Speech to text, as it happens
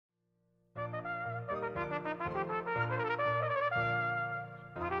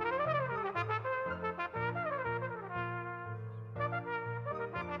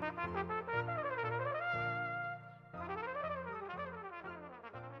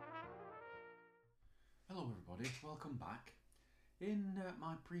everybody, welcome back. In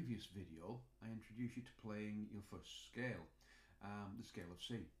my previous video I introduced you to playing your first scale, the scale of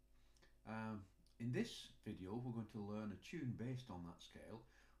C. In this video we're going to learn a tune based on that scale,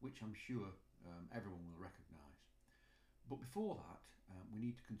 which I'm sure everyone will recognise. But before that we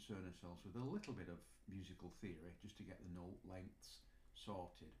need to concern ourselves with a little bit of musical theory just to get the note lengths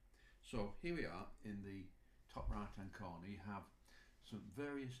sorted. So here we are in the top right hand corner. You have some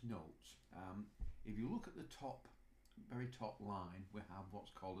various notes. If you look at the very top line, we have what's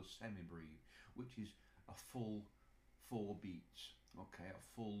called a semi-breve, which is a full 4 beats, okay, a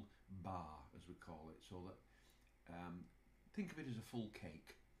full bar as we call it, so that think of it as a full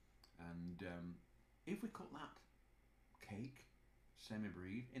cake. And if we cut that cake,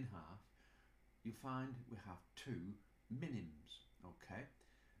 semi-breve, in half, you find we have 2 minims, okay.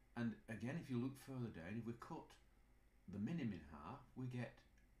 And again, if you look further down, if we cut the minim in half, we get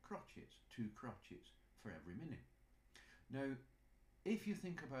crotchets, 2 crotchets for every minim. Now, if you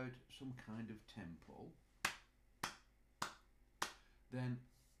think about some kind of tempo, then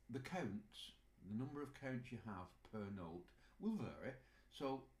the counts, the number of counts you have per note will vary.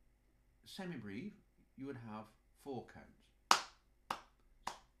 So, semi-breve, you would have 4 counts.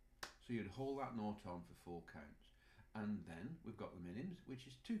 So you'd hold that note on for 4 counts. And then we've got the minims, which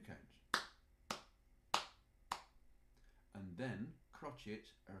is 2 counts. And then crotchets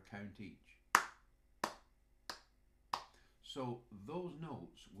are a count each. So those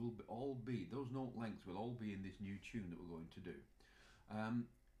notes will those note lengths will all be in this new tune that we're going to do.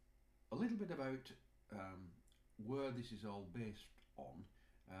 A little bit about where this is all based on.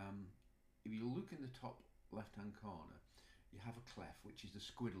 If you look in the top left hand corner, you have a clef, which is the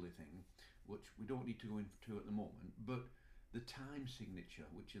squiddly thing, which we don't need to go into at the moment, but the time signature,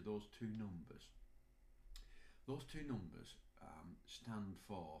 which are those 2 numbers. Those 2 numbers stand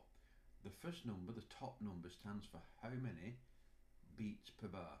for, the first number, the top number, stands for how many beats per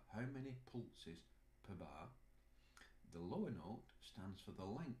bar, how many pulses per bar. The lower note stands for the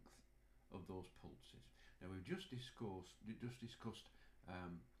length of those pulses. Now we've just discussed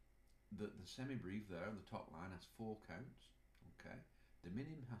that the semi-breve there on the top line has 4 counts, okay. The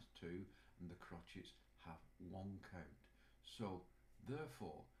minim has 2 and the crotchets have 1 count. So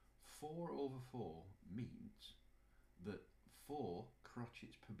therefore 4 over 4 means that 4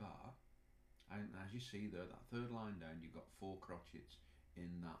 crotchets per bar, and as you see there, that third line down, you've got 4 crotchets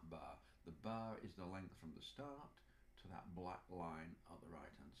in that bar. The bar is the length from the start to that black line at the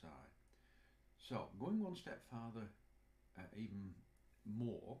right hand side. So going one step farther, even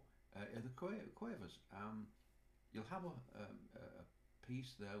more, are the quavers. You'll have a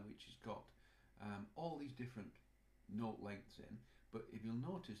piece there which has got all these different note lengths in, but if you'll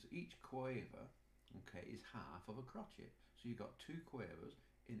notice, each quaver, okay, is half of a crotchet. So you've got 2 quavers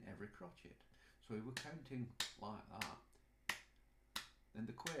in every crotchet. So if we're counting like that, then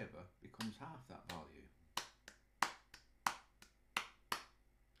the quaver becomes half that value.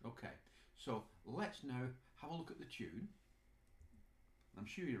 Okay, so let's now have a look at the tune. I'm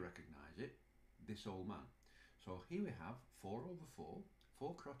sure you recognise it, This Old Man. So here we have 4 over 4,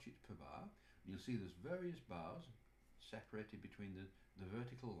 4 crotchets per bar. You'll see there's various bars separated between the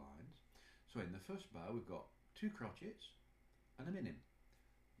vertical lines. So in the first bar we've got 2 crotchets and a minim.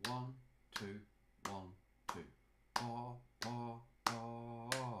 1, 2, 1, 2. Ba, ba, ba.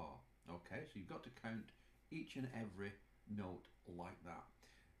 Okay, so you've got to count each and every note like that.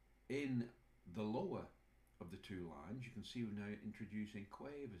 In the lower of the 2 lines, you can see we're now introducing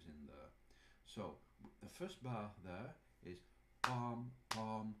quavers in there. So the first bar there is pom,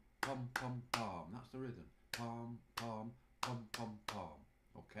 pom, pom, pom, pom. That's the rhythm. Pom, pom, pom, pom, pom.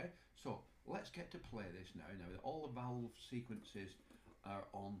 Okay, so let's get to play this now. Now all the valve sequences are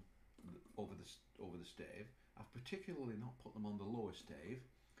on over the stave. I've particularly not put them on the lower stave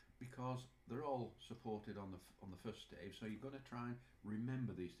because they're all supported on the first stave. So you're going to try and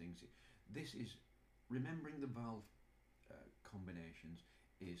remember these things. This is remembering the valve combinations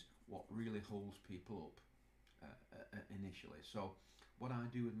is what really holds people up initially. So what I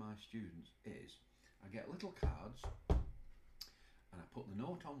do with my students is I get little cards and I put the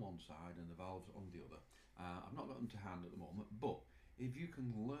note on one side and the valves on the other. I've not got them to hand at the moment, but if you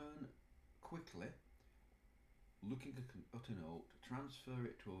can learn quickly, looking at a note, transfer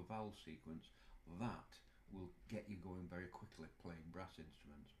it to a valve sequence, that will get you going very quickly playing brass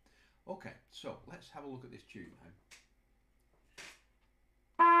instruments. Okay, so let's have a look at this tune now.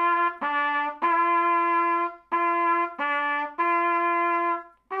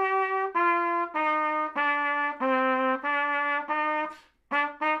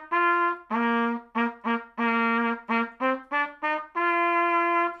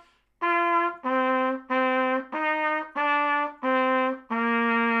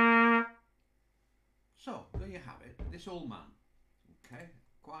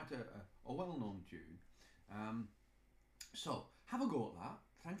 that,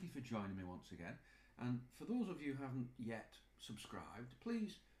 thank you for joining me once again. And for those of you who haven't yet subscribed,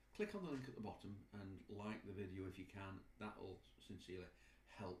 please click on the link at the bottom and like the video if you can. That'll sincerely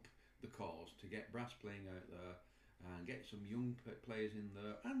help the cause to get brass playing out there and get some young players in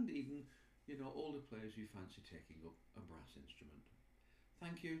there, and even, you know, older players who fancy taking up a brass instrument.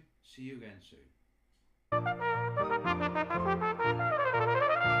 Thank you. See you again soon.